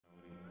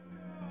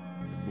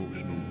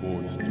Emotional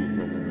boys,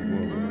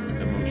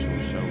 2001. Emotional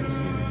showers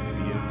in this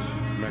bitch.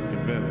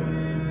 Machiavelli.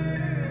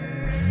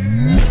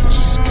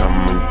 Just come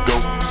and go,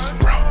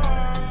 bro.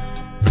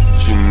 But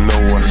you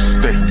know I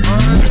stay.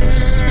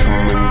 Just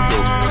come and go,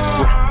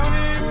 bro.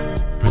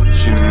 But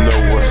you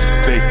know I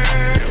stay.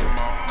 Get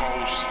my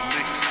whole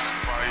slick.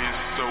 Fire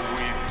so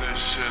weak that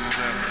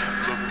Chanel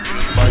look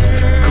like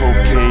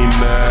cocaine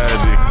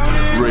addict.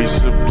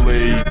 Razor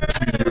blade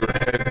to your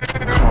head.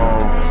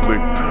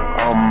 Conflict.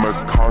 I'ma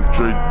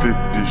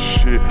contradict this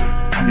shit.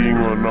 Peeing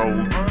on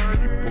old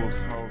people's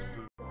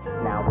houses.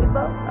 Now we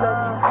both look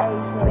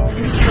Asian.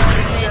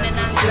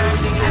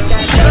 I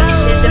got that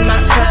shit in my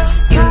cup.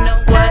 You know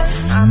what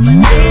I'ma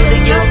do to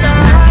you?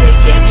 I could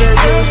get real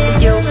used to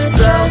you.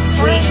 Blow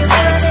sweet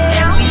X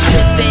and we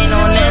sipping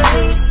on that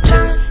juice.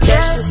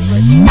 That's just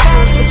what you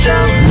have to do.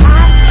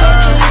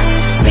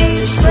 Man,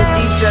 you said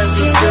these drugs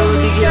will do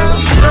to you.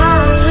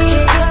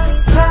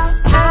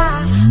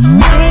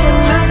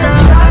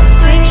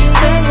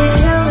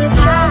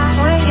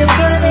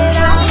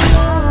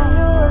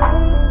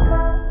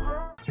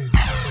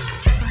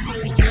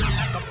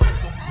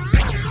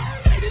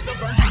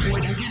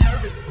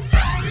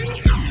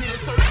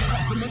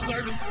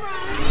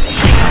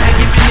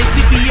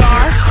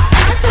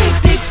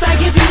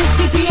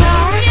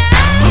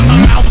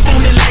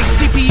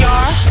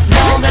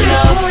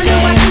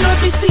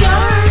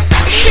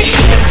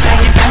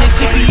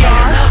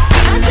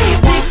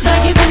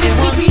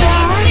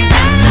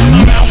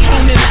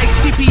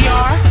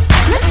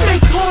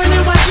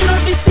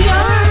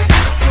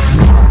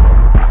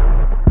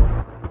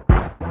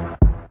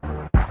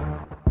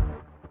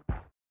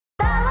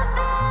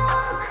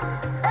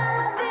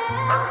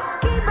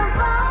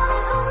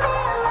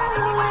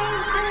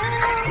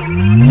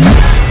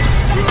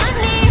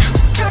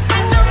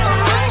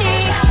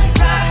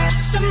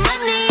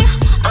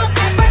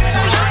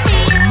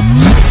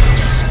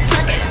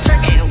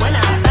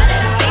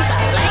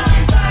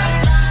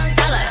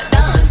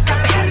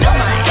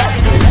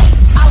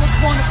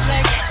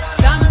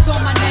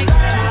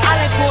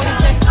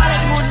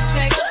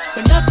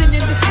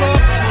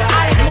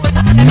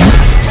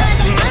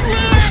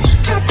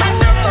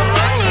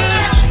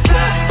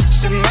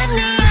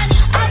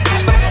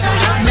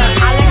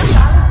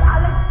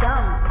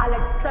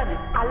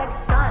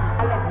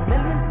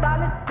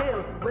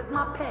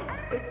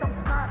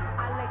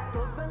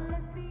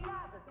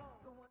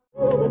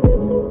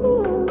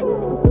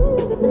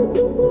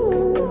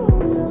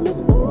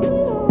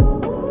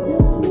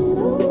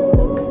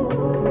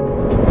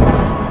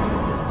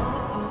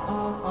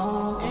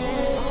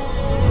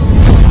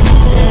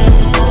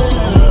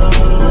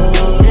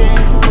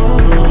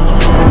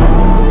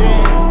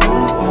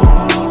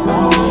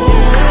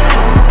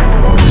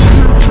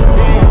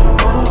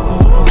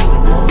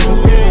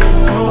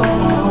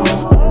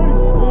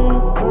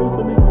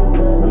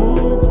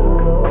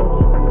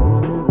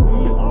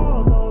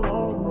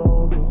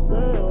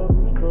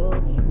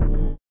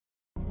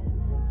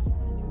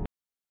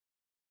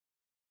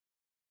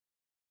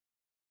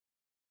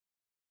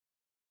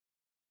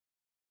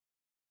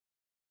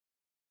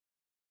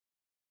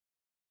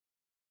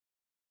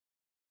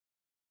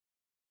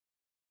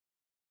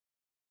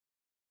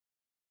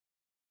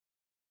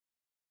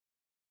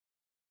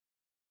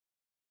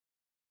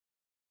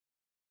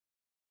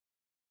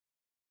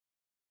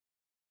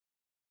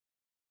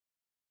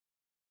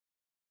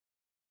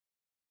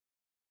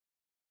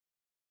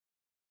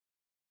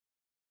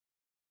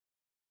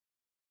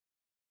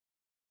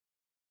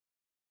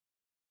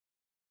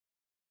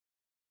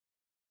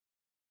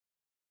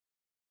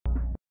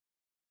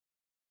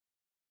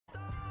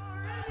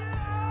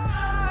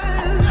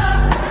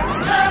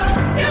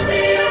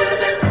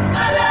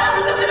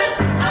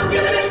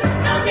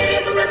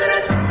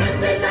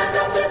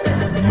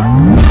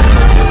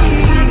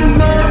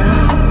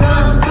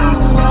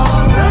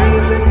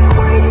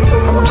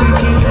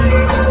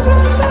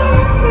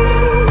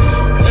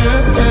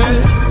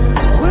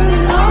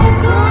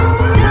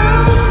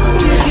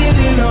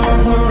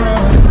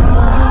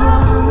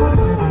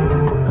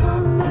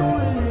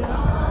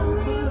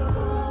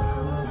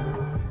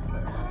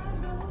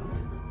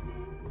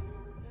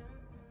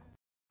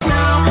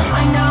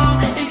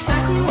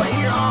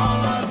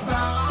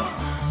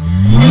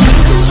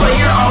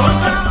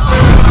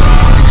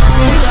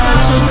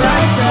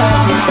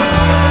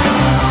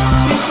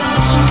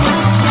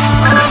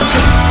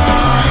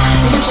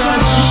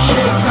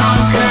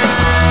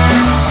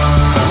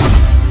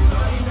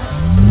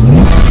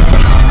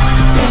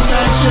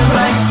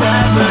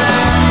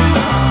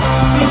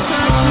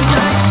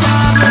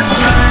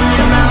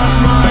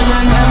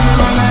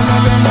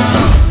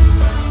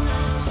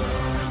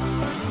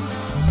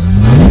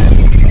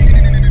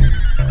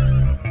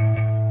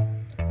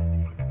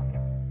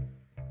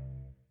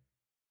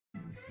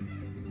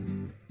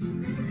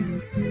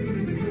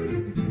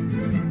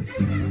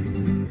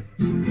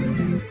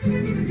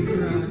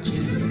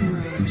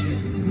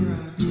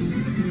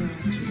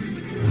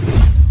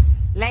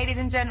 Ladies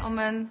and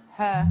gentlemen,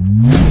 her.